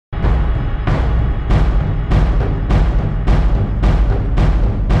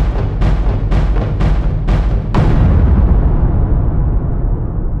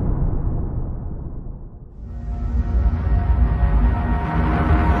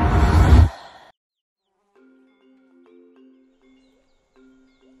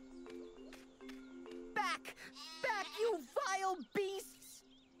little beasts!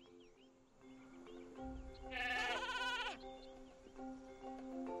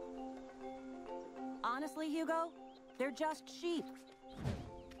 Honestly, Hugo, they're just sheep.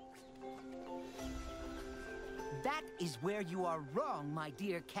 That is where you are wrong, my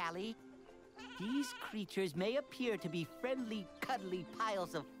dear Callie. These creatures may appear to be friendly, cuddly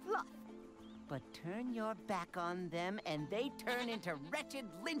piles of fluff, but turn your back on them and they turn into wretched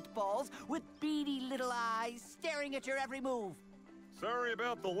lint balls with beady little eyes staring at your every move. Sorry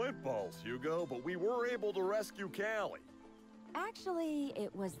about the lint balls, Hugo, but we were able to rescue Callie. Actually,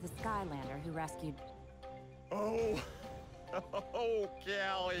 it was the Skylander who rescued... Oh, oh,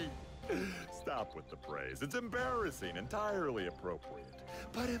 Callie. Stop with the praise. It's embarrassing, entirely appropriate,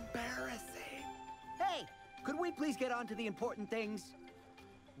 but embarrassing. Hey, could we please get on to the important things?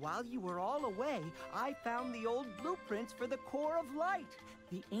 While you were all away, I found the old blueprints for the Core of Light.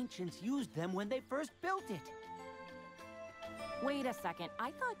 The ancients used them when they first built it. Wait a second,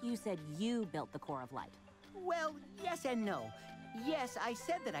 I thought you said you built the Core of Light. Well, yes and no. Yes, I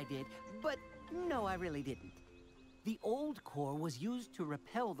said that I did, but no, I really didn't. The old core was used to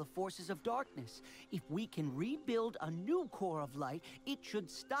repel the forces of darkness. If we can rebuild a new Core of Light, it should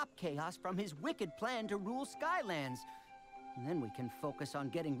stop Chaos from his wicked plan to rule Skylands. And then we can focus on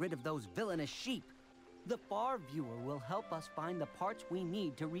getting rid of those villainous sheep. The Far Viewer will help us find the parts we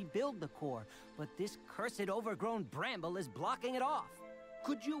need to rebuild the core, but this cursed overgrown bramble is blocking it off.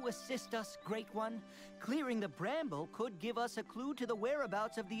 Could you assist us, Great One? Clearing the bramble could give us a clue to the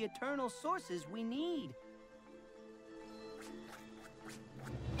whereabouts of the eternal sources we need.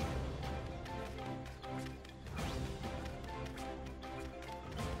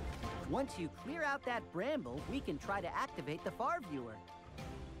 Once you clear out that bramble, we can try to activate the Far Viewer.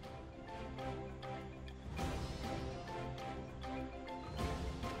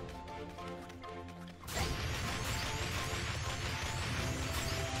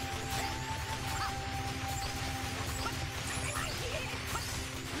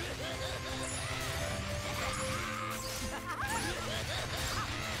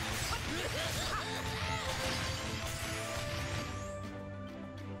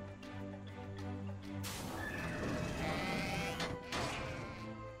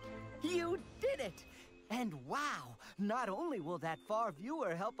 You did it! And wow, not only will that Far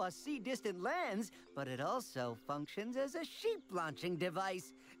Viewer help us see distant lands, but it also functions as a sheep launching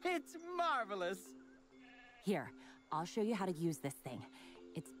device. It's marvelous! Here, I'll show you how to use this thing.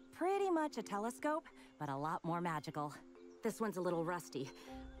 It's pretty much a telescope, but a lot more magical. This one's a little rusty,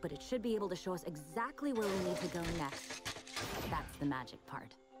 but it should be able to show us exactly where we need to go next. That's the magic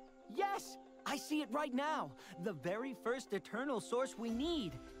part. Yes! I see it right now! The very first eternal source we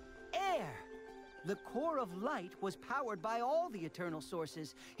need. Air! The Core of Light was powered by all the eternal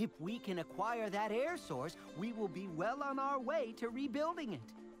sources. If we can acquire that air source, we will be well on our way to rebuilding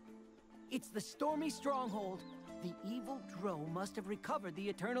it. It's the Stormy Stronghold. The evil Zro must have recovered the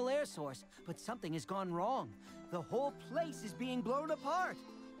eternal air source, but something has gone wrong. The whole place is being blown apart.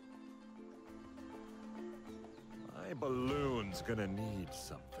 My balloon's gonna need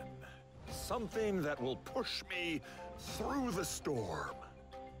something. Something that will push me through the storm.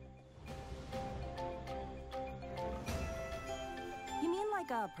 You mean like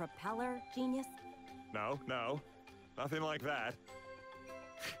a propeller, genius? No, nothing like that.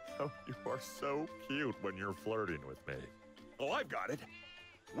 Oh, you are so cute when you're flirting with me. Oh, I've got it.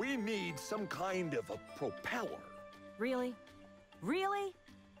 We need some kind of a propeller. Really? Really?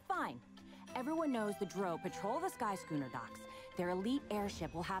 Fine. Everyone knows the Zro patrol the Sky Schooner docks. Their elite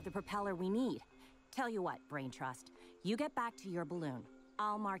airship will have the propeller we need. Tell you what, Brain Trust, you get back to your balloon.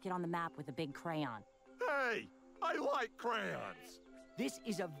 I'll mark it on the map with a big crayon. Hey, I like crayons. This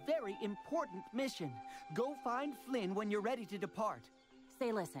is a very important mission. Go find Flynn when you're ready to depart.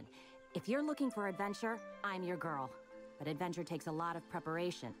 Say, listen, if you're looking for adventure, I'm your girl. But adventure takes a lot of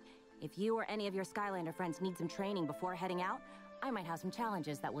preparation. If you or any of your Skylander friends need some training before heading out, I might have some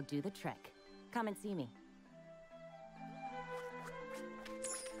challenges that will do the trick. Come and see me.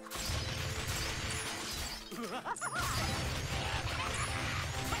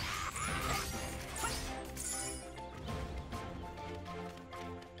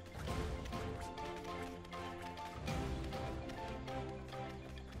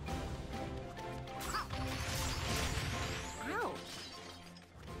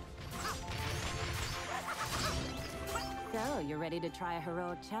 So, you're ready to try a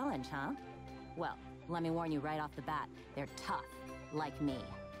heroic challenge, huh? Well, let me warn you right off the bat, they're tough, like me.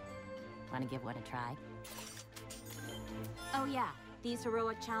 Wanna give one a try? Oh yeah, these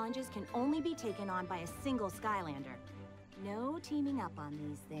heroic challenges can only be taken on by a single Skylander. No teaming up on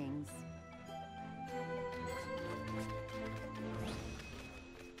these things.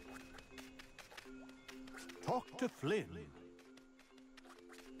 talk to Flynn.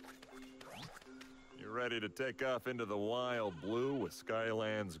 You ready to take off into the wild blue with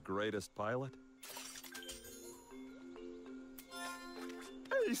Skyland's greatest pilot?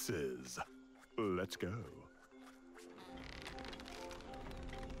 Aces! Let's go.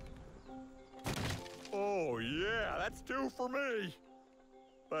 Oh, yeah, that's 2 for me.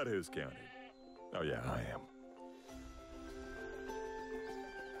 But who's counting? Oh, yeah, I am.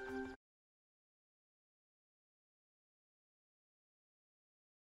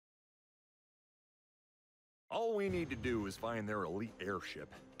 All we need to do is find their elite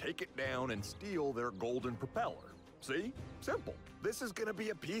airship, take it down, and steal their golden propeller. See? Simple. This is gonna be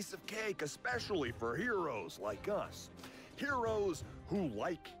a piece of cake, especially for heroes like us. Heroes who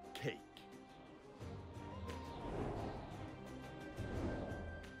like cake.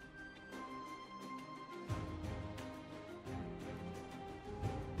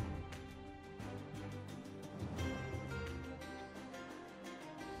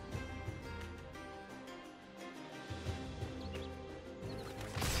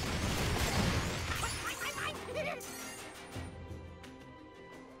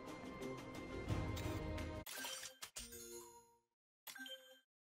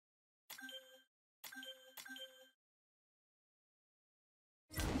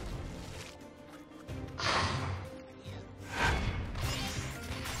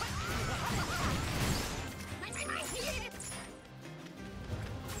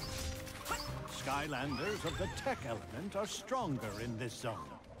 Skylanders of the tech element are stronger in this zone.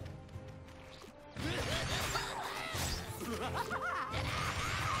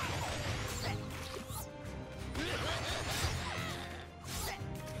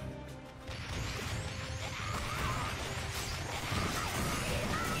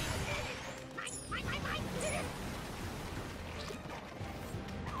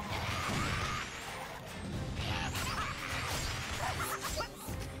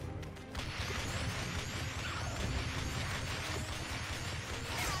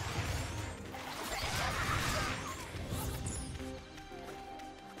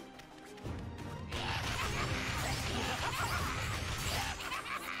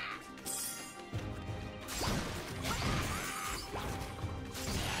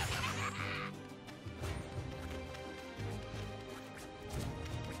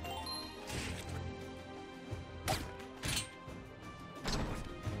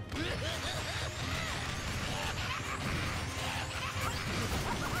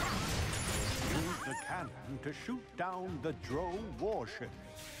 To shoot down the Zro warships.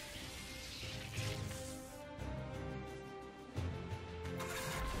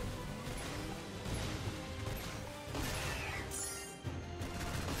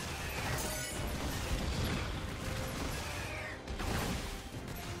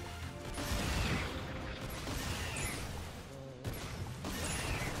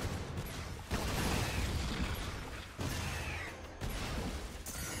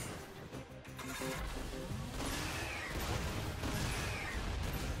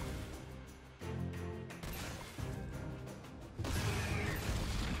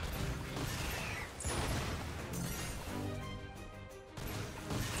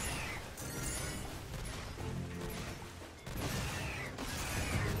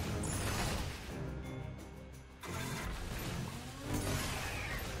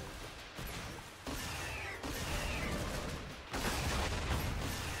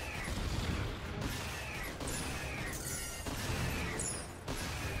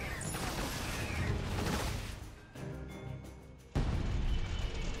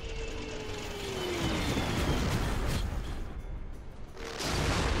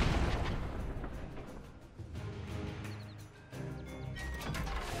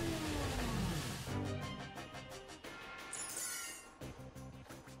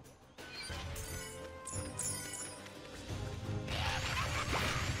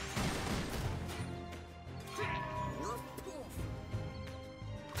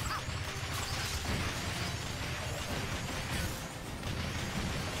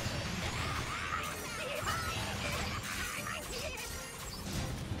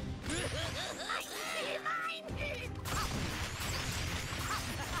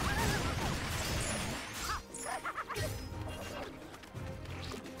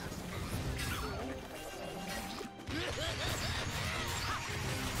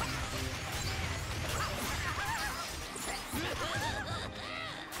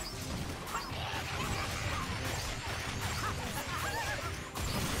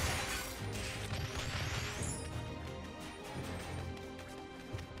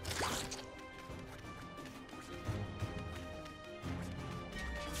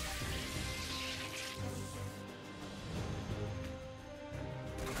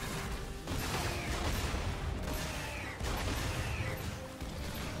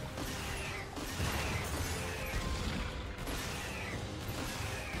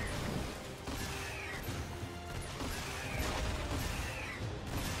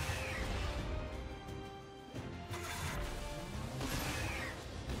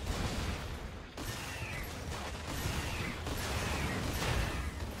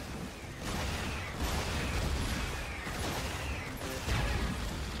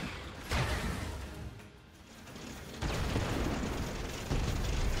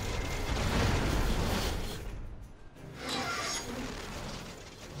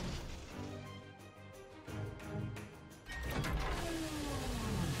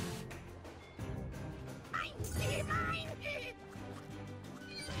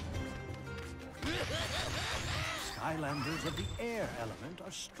 Skylanders of the air element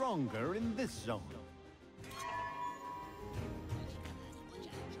are stronger in this zone.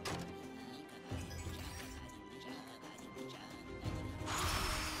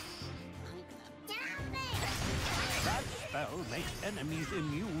 That spell makes enemies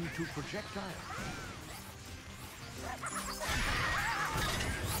immune to projectiles.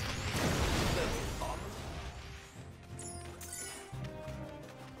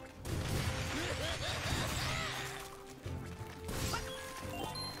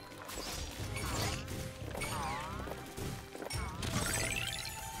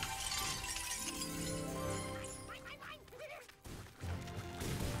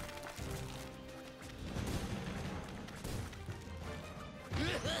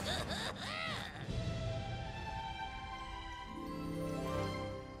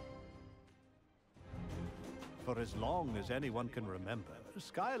 For as long as anyone can remember,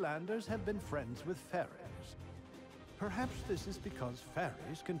 Skylanders have been friends with fairies. Perhaps this is because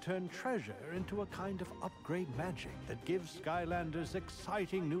fairies can turn treasure into a kind of upgrade magic that gives Skylanders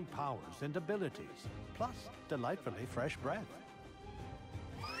exciting new powers and abilities, plus delightfully fresh breath.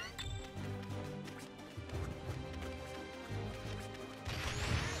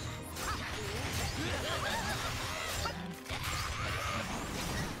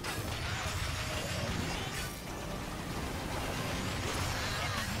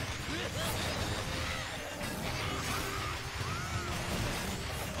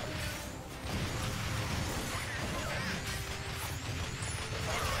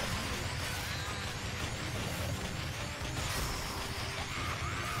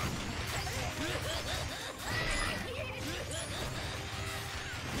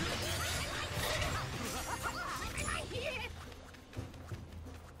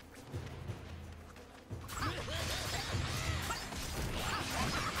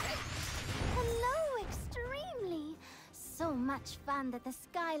 So much fun that the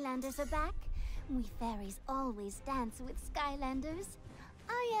Skylanders are back. We fairies always dance with Skylanders.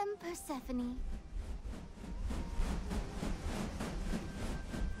 I am Persephone.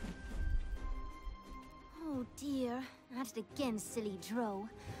 Oh dear, at it again, silly Dro.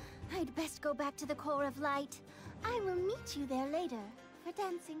 I'd best go back to the Core of Light. I will meet you there later for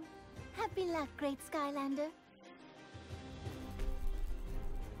dancing. Happy luck, great Skylander.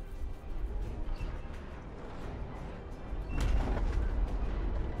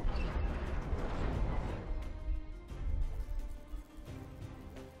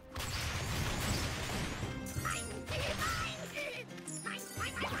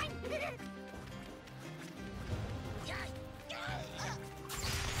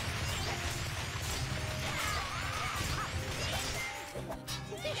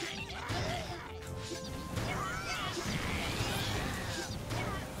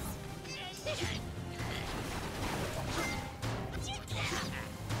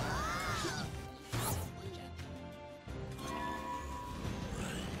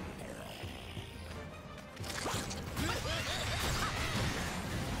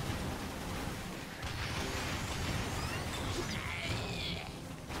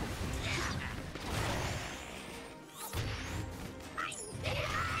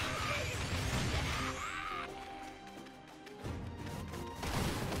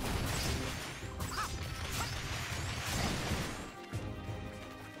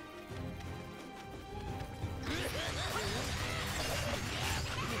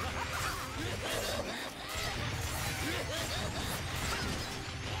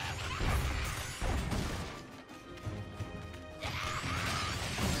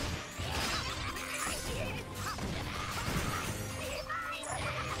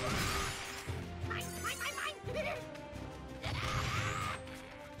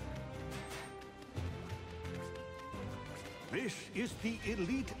 This is the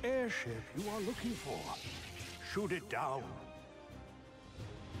elite airship you are looking for. Shoot it down.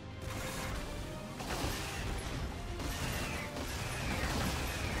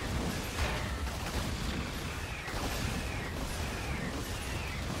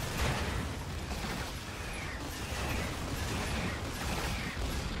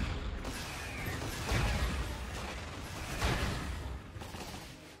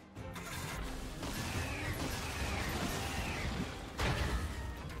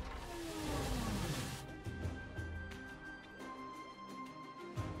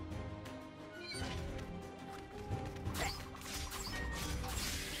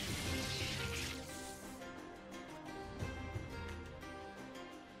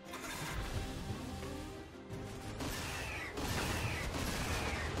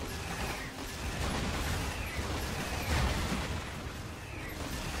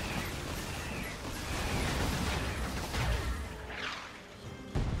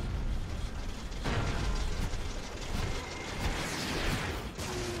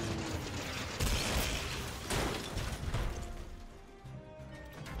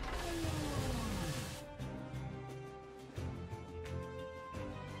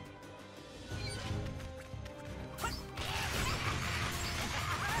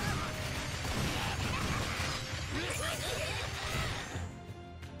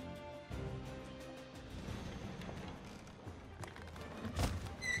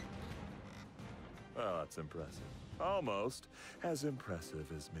 That's impressive. Almost as impressive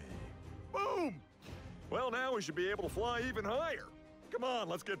as me. Boom! Well, now we should be able to fly even higher. Come on,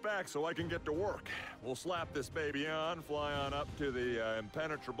 let's get back so I can get to work. We'll slap this baby on, fly on up to the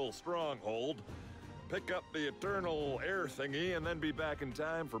impenetrable stronghold, pick up the eternal air thingy, and then be back in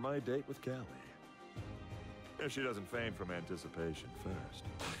time for my date with Callie. If she doesn't faint from anticipation first.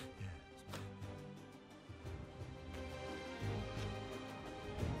 Yeah.